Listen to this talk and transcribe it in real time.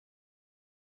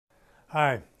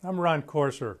Hi, I'm Ron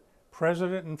Corser,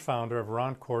 President and founder of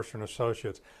Ron Corser &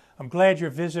 Associates. I'm glad you're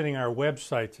visiting our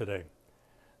website today.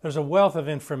 There's a wealth of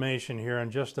information here on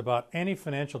just about any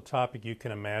financial topic you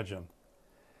can imagine.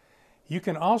 You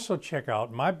can also check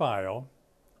out my bio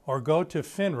or go to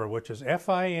FINRA, which is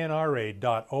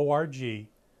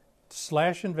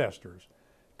finra.org/investors.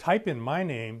 Type in my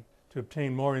name to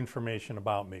obtain more information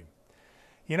about me.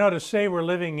 You know, to say we're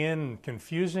living in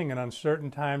confusing and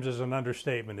uncertain times is an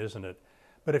understatement, isn't it?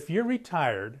 But if you're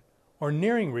retired or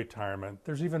nearing retirement,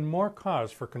 there's even more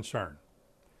cause for concern.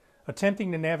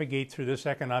 Attempting to navigate through this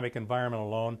economic environment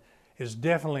alone is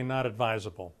definitely not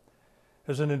advisable.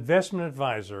 As an investment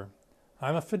advisor,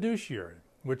 I'm a fiduciary,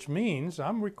 which means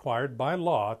I'm required by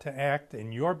law to act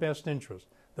in your best interest,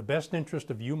 the best interest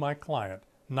of you, my client,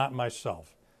 not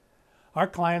myself. Our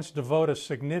clients devote a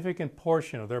significant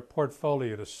portion of their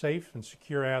portfolio to safe and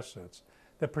secure assets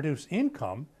that produce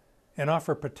income and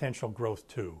offer potential growth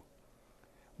too.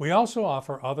 We also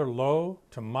offer other low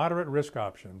to moderate risk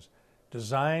options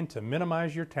designed to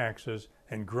minimize your taxes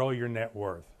and grow your net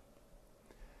worth.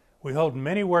 We hold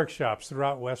many workshops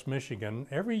throughout West Michigan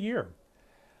every year.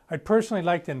 I'd personally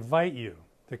like to invite you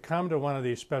to come to one of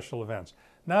these special events.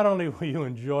 Not only will you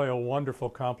enjoy a wonderful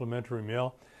complimentary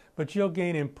meal, but you'll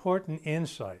gain important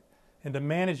insight into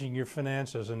managing your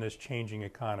finances in this changing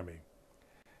economy.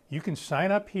 You can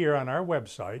sign up here on our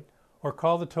website or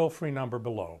call the toll-free number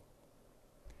below.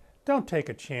 Don't take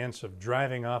a chance of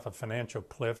driving off a financial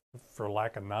cliff for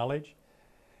lack of knowledge.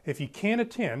 If you can't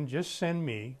attend, just send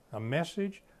me a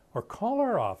message or call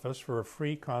our office for a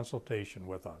free consultation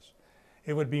with us.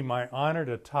 It would be my honor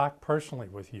to talk personally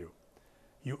with you.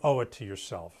 You owe it to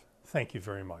yourself. Thank you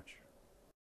very much.